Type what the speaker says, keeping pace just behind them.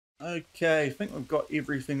Okay, I think we've got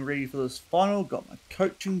everything ready for this final. Got my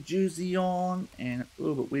coaching jersey on and a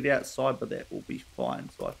little bit wet outside, but that will be fine.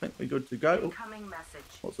 So I think we're good to go. Incoming message.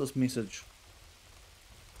 What's this message?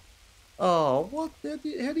 Oh, what? How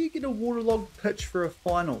do you get a waterlogged pitch for a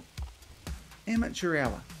final? Amateur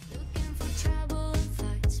hour. Looking for trouble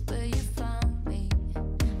fights, but you found me.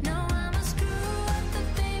 No, I'm a screw up,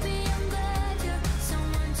 but baby, I'm glad you're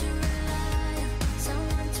someone to rely on,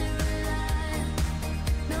 someone to rely on.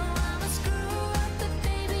 No, I'm a screw up, but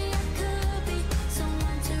baby, I could be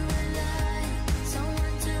someone to rely on,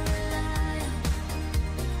 someone to rely on,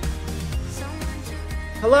 someone to rely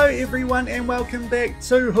on. Hello everyone and welcome back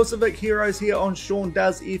to Husavik Heroes here on Shaun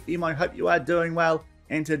Does FM. I hope you are doing well.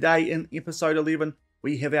 And today in episode 11,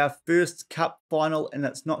 we have our first cup final, and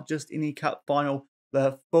it's not just any cup final,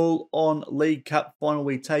 the full-on League Cup final.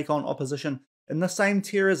 We take on opposition in the same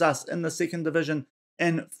tier as us in the second division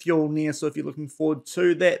in Fjölnir. So if you're looking forward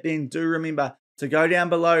to that, then do remember to go down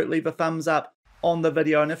below, leave a thumbs up on the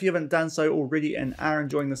video. And if you haven't done so already and are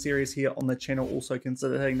enjoying the series here on the channel, also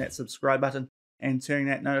consider hitting that subscribe button and turning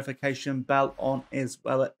that notification bell on as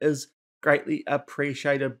well. It is greatly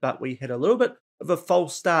appreciated, but we had a little bit of a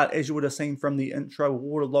false start, as you would have seen from the intro.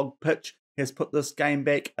 Waterlogged pitch has put this game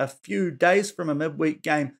back a few days from a midweek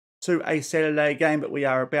game to a Saturday game, but we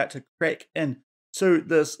are about to crack in to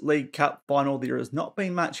this League Cup final. There has not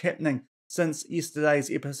been much happening since yesterday's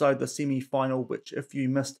episode, the semi-final, which if you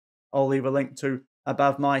missed, I'll leave a link to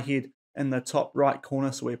above my head in the top right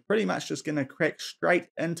corner. So we're pretty much just going to crack straight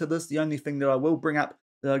into this. The only thing that I will bring up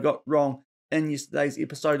that I got wrong in yesterday's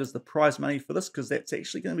episode is the prize money for this, because that's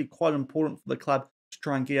actually going to be quite important for the club to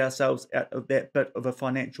try and get ourselves out of that bit of a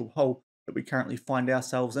financial hole that we currently find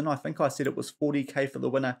ourselves in. I think I said it was 40k for the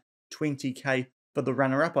winner, 20k for the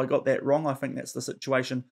runner-up. I got that wrong. I think that's the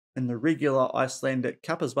situation in the regular Icelandic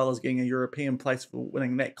Cup, as well as getting a European place for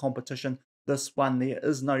winning that competition. This one, there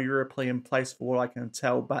is no European place for what I can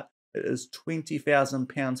tell, but it is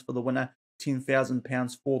 £20,000 for the winner,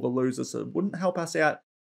 £10,000 for the loser. So it wouldn't help us out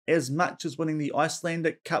as much as winning the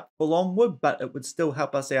Icelandic Cup full-on would, but it would still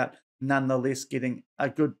help us out nonetheless, getting a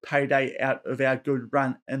good payday out of our good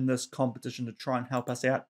run in this competition to try and help us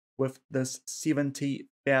out with this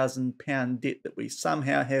 £70,000 debt that we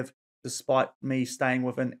somehow have, despite me staying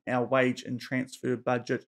within our wage and transfer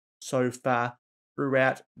budget so far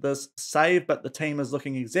throughout this save. But the team is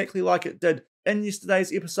looking exactly like it did in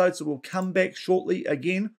yesterday's episode, so we'll come back shortly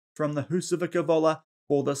again from the Husavik Heroes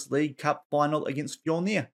for this League Cup final against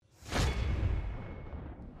Fjölnir.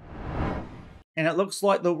 And it looks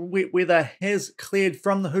like the wet weather has cleared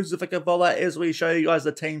from the Husavik Heroes as we show you guys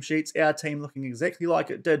the team sheets. Our team looking exactly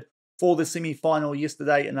like it did for the semi-final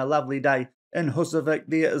yesterday, and a lovely day in Husavik.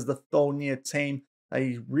 There is the Fjölnir team.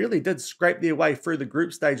 They really did scrape their way through the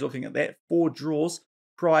group stage, looking at that. 4 draws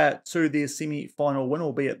prior to their semi-final win,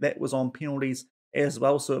 albeit that was on penalties as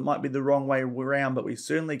well, so it might be the wrong way around, but we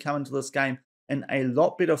certainly come into this game in a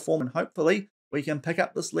lot better form, and hopefully we can pick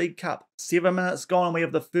up this League Cup. 7 minutes gone, and we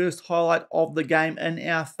have the first highlight of the game in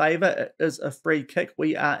our favour. It is a free kick.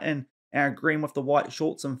 We are in our green with the white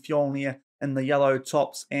shorts, and Fjölnir in the yellow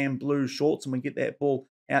tops and blue shorts, and we get that ball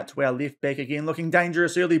out to our left back again. Looking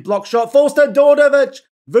dangerous early. Block shot. Falls to Dordovic.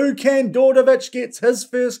 Vukan Dordovic gets his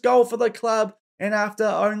first goal for the club, and after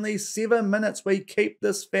only 7 minutes, we keep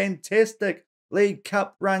this fantastic League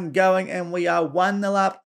Cup run going, and we are 1-0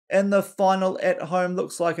 up in the final at home.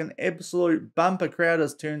 Looks like an absolute bumper crowd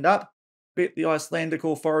has turned up. Bet the Icelandic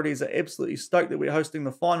authorities are absolutely stoked that we're hosting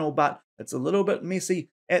the final, but it's a little bit messy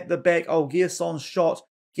at the back. Gerson's shot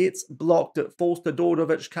gets blocked. It falls to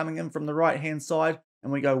Dordovic coming in from the right-hand side,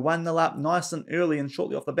 and we go 1-0 up nice and early, and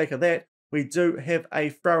shortly off the back of that, we do have a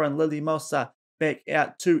throw-in. Lilimosa back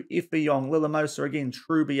out to Effiong. Lilimosa again,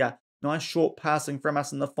 Trubia. Nice short passing from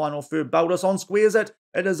us in the final third. Balderson squares it.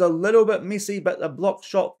 It is a little bit messy, but the block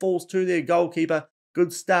shot falls to their goalkeeper.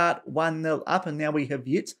 Good start, 1-0 up, and now we have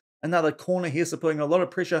yet another corner here, so putting a lot of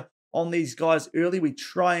pressure on these guys early. We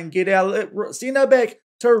try and get our centre back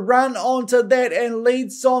to run onto that, and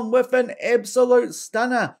leads on with an absolute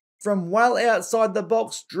stunner from well outside the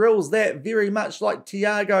box. Drills that very much like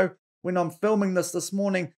Thiago when I'm filming this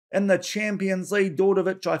morning in the Champions League.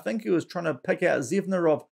 Dordovic, I think he was trying to pick out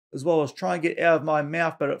Zevnerov as well as try and get out of my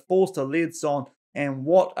mouth, but it falls to Leadson, and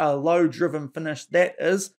what a low-driven finish that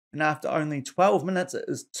is. And after only 12 minutes, it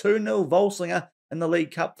is 2-0 Volsungur in the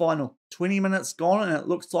League Cup final. 20 minutes gone, and it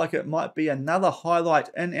looks like it might be another highlight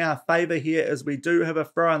in our favour here, as we do have a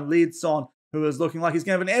throw-in. Leadson, who is looking like he's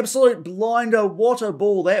going to have an absolute blinder. What a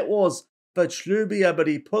ball that was for Trubia, but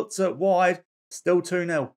he puts it wide. Still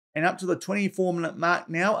 2-0. And up to the 24-minute mark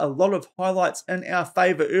now, a lot of highlights in our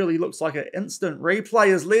favour early. Looks like an instant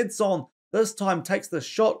replay as Ledson this time takes the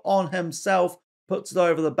shot on himself, puts it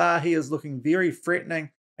over the bar. He is looking very threatening,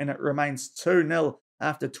 and it remains 2-0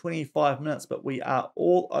 after 25 minutes. But we are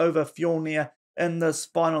all over Fjölnir in this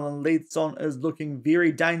final, and Ledson is looking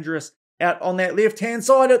very dangerous out on that left-hand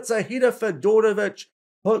side. It's a header for Dordovic,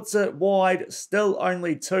 puts it wide, still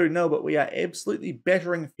only 2-0, but we are absolutely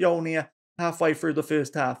battering Fjölnir halfway through the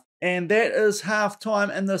first half. And that is half-time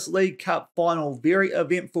in this League Cup final. Very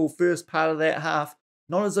eventful first part of that half.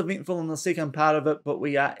 Not as eventful in the second part of it, but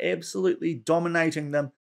we are absolutely dominating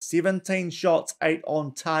them. 17 shots, 8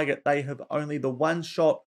 on target. They have only the one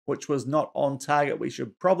shot which was not on target. We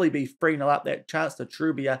should probably be 3-0 up. That chance to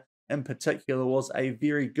Trubia in particular was a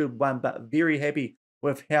very good one, but very happy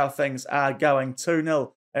with how things are going.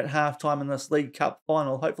 2-0 at halftime in this League Cup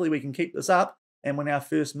final. Hopefully we can keep this up and win our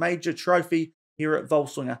first major trophy here at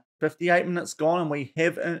Volsungur. 58 minutes gone, and we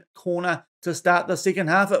have a corner to start the second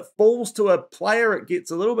half. It falls to a player. It gets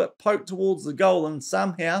a little bit poked towards the goal and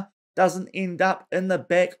somehow doesn't end up in the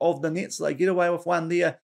back of the net. So they get away with one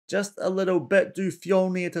there. Just a little bit do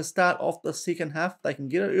Fjölnir to start off the second half. They can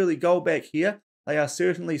get an early goal back here. They are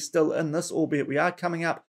certainly still in this, albeit we are coming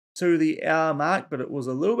up to the hour mark, but it was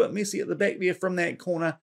a little bit messy at the back there from that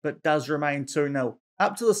corner, but does remain 2-0.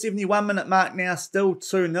 Up to the 71-minute mark now, still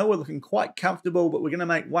 2-0. We're looking quite comfortable, but we're going to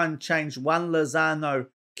make one change. One Lozano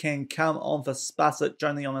can come on for Spasic,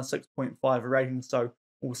 only on a 6.5 rating, so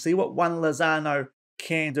we'll see what one Lozano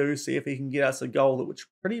can do, see if he can get us a goal, which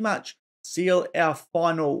pretty much seal our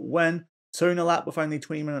final win. 2-0 up with only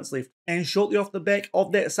 20 minutes left. And shortly off the back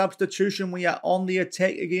of that substitution, we are on the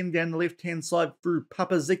attack again down the left-hand side through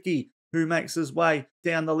Papazicki, who makes his way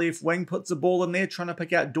down the left wing, puts the ball in there, trying to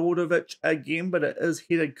pick out Dordovic again, but it is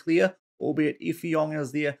headed clear, albeit Effiong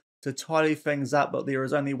is there to tidy things up. But there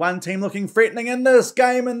is only one team looking threatening in this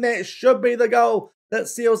game, and that should be the goal that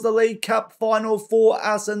seals the League Cup final for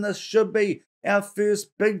us, and this should be our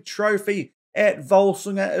first big trophy at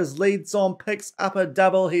Volsungur as Ledson picks up a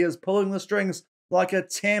double. He is pulling the strings like a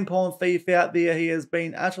tampon thief out there. He has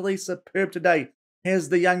been utterly superb today. Here's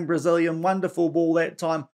the young Brazilian. Wonderful ball that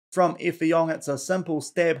time from Effiong. It's a simple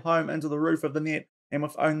stab home into the roof of the net. And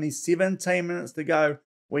with only 17 minutes to go,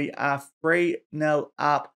 we are 3-0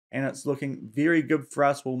 up. And it's looking very good for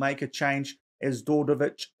us. We'll make a change as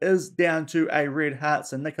Dordovic is down to a red heart.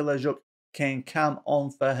 So Nikola Juk can come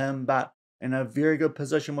on for him. But in a very good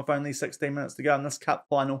position with only 16 minutes to go in this cup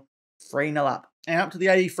final. 3-0 up. And up to the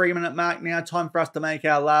 83-minute mark now, time for us to make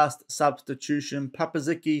our last substitution.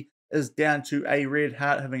 Papazicki is down to a red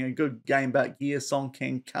heart, having a good game, but Gearsong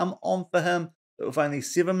can come on for him. But with only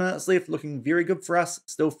 7 minutes left, looking very good for us,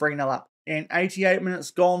 still 3-0 up. And 88 minutes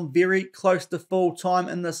gone, very close to full time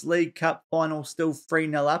in this League Cup final, still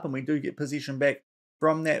 3-0 up, and we do get possession back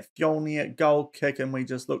from that Fjölnir goal kick, and we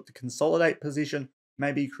just look to consolidate possession,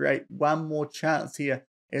 maybe create one more chance here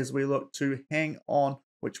as we look to hang on,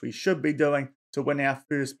 which we should be doing, to win our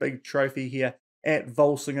first big trophy here at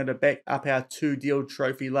Volsungur to back up our 2-deal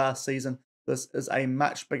trophy last season. This is a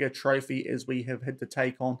much bigger trophy as we have had to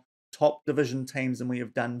take on top division teams, and we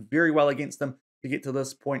have done very well against them to get to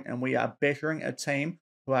this point, and we are battering a team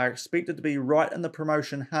who are expected to be right in the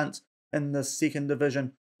promotion hunt in the second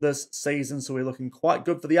division this season. So we're looking quite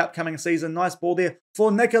good for the upcoming season. Nice ball there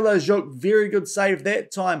for Nikola Juk. Very good save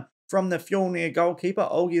that time from the Fjölnir goalkeeper.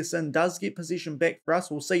 Olgerson does get possession back for us.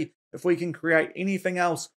 We'll see if we can create anything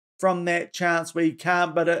else from that chance. We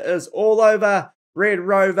can't, but it is all over Red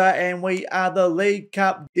Rover, and we are the League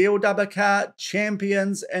Cup Deildabikar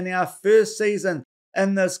champions in our first season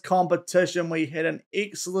in this competition. We had an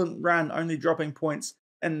excellent run, only dropping points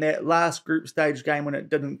in that last group stage game when it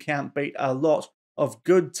didn't count. Beat a lot of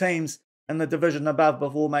good teams in the division above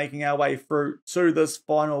before making our way through to this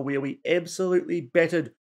final, where we absolutely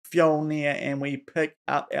battered Fjölnir and we picked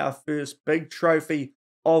up our first big trophy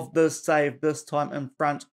of this save, this time in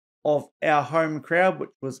front of our home crowd,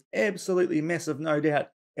 which was absolutely massive, no doubt,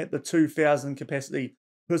 at the 2,000 capacity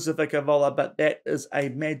Husavik Heroes. But that is a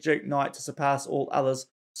magic night to surpass all others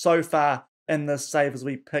so far in this save as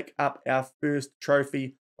we pick up our first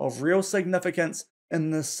trophy of real significance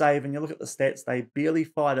in this save. And you look at the stats, they barely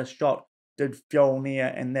fired a shot, did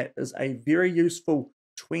Fjölnir, and that is a very useful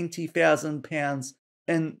 £20,000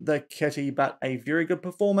 in the kitty, but a very good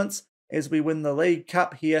performance as we win the League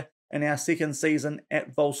Cup here in our second season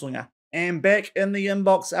at Volsungur. And back in the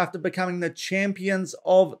inbox after becoming the champions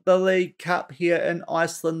of the League Cup here in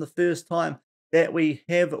Iceland, the first time that we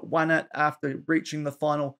have won it after reaching the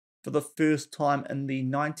final for the first time in the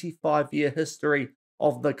 95-year history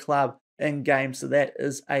of the club in game. So that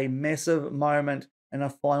is a massive moment in a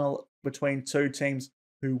final between two teams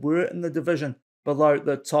who were in the division below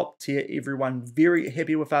the top tier. Everyone very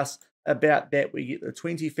happy with us about that. We get the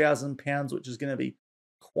 £20,000, which is going to be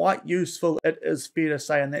quite useful, it is fair to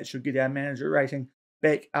say, and that should get our manager rating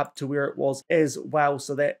back up to where it was as well.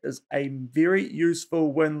 So that is a very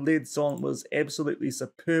useful win. Ledson was absolutely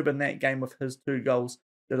superb in that game with his 2 goals.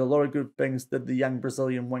 Did a lot of good things, did the young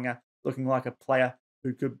Brazilian winger, looking like a player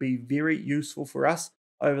who could be very useful for us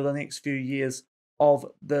over the next few years of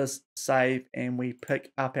this save. And we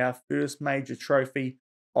pick up our first major trophy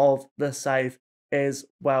of the save as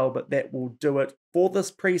well. But that will do it for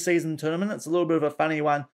this preseason tournament. It's a little bit of a funny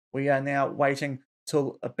one. We are now waiting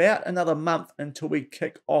till about another month until we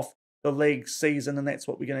kick off the league season, and that's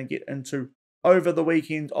what we're going to get into over the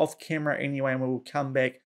weekend off camera anyway, and we will come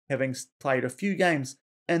back having played a few games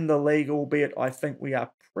in the league, albeit I think we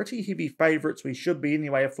are pretty heavy favourites. We should be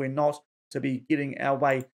anyway, if we're not, to be getting our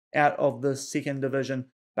way out of the second division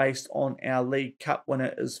based on our League Cup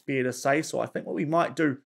winner, is fair to say. So I think what we might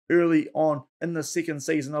do early on in the second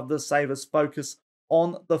season of this save is focus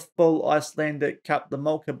on the full Icelandic Cup, the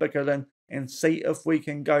Mulkabikkarin, and see if we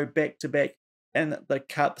can go back-to-back in the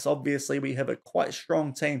Cups. Obviously, we have a quite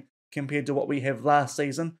strong team compared to what we have last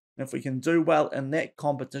season. And if we can do well in that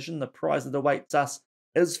competition, the prize that awaits us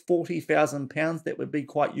is £40,000. That would be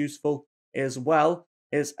quite useful, as well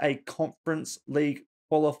as a Conference League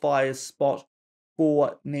qualifiers spot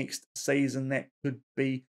for next season. That could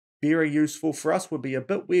be very useful for us. Would be a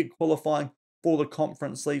bit weird qualifying for the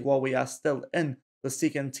Conference League while we are still in the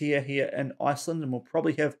second tier here in Iceland, and we'll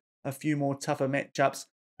probably have a few more tougher matchups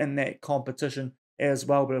in that competition as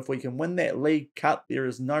well. But if we can win that League Cup, there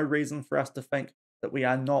is no reason for us to think that we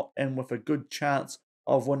are not in with a good chance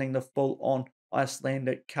of winning the full-on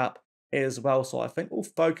Icelandic Cup as well. So I think we'll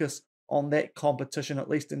focus on that competition at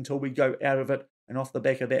least until we go out of it, and off the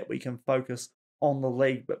back of that we can focus on the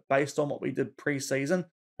league. But based on what we did pre-season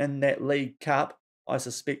in that League Cup, I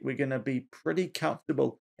suspect we're going to be pretty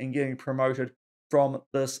comfortable in getting promoted from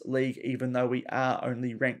this league, even though we are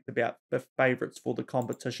only ranked about 5th favourites for the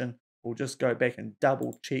competition. We'll just go back and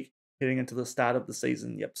double check heading into the start of the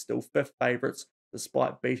season. Yep, still 5th favourites,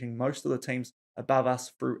 despite beating most of the teams above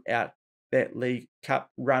us throughout that League Cup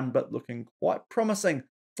run, but looking quite promising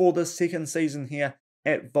for the second season here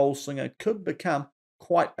at Volsungur. Could become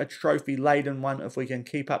quite a trophy-laden one if we can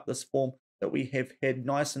keep up this form that we have had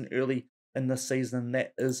nice and early in the season.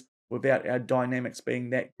 That is without our dynamics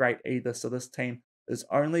being that great either. So this team is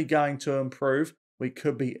only going to improve. We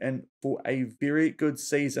could be in for a very good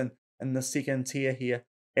season in the second tier here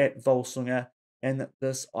at Volsungur in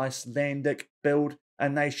this Icelandic Build a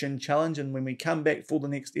Nation Challenge. And when we come back for the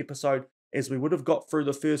next episode, as we would have got through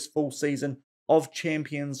the first full season of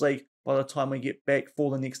Champions League, by the time we get back for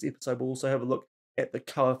the next episode, we'll also have a look at the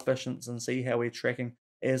coefficients and see how we're tracking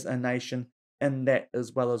as a nation in that,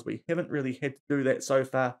 as well as we haven't really had to do that so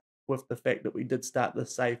far with the fact that we did start the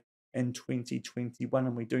save in 2021,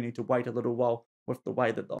 and we do need to wait a little while with the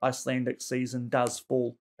way that the Icelandic season does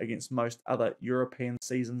fall against most other European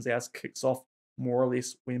seasons. Ours kicks off more or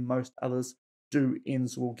less where most others do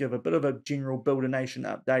end. So we'll give a bit of a general Build a Nation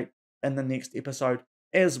update in the next episode,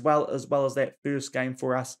 as well as that first game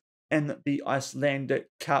for us in the Icelandic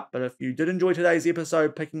Cup. But if you did enjoy today's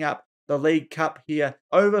episode, picking up the League Cup here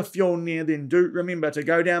over Fjölnir, then do remember to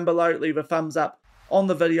go down below, leave a thumbs up on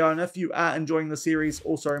the video, and if you are enjoying the series,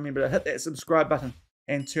 also remember to hit that subscribe button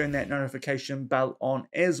and turn that notification bell on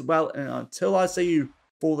as well. And until I see you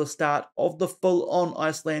for the start of the full-on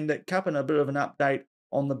Icelandic Cup and a bit of an update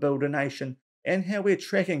on the Build a Nation and how we're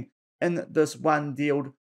tracking in this one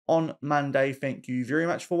deal on Monday, thank you very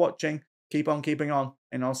much for watching. Keep on keeping on,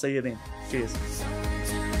 and I'll see you then. Cheers.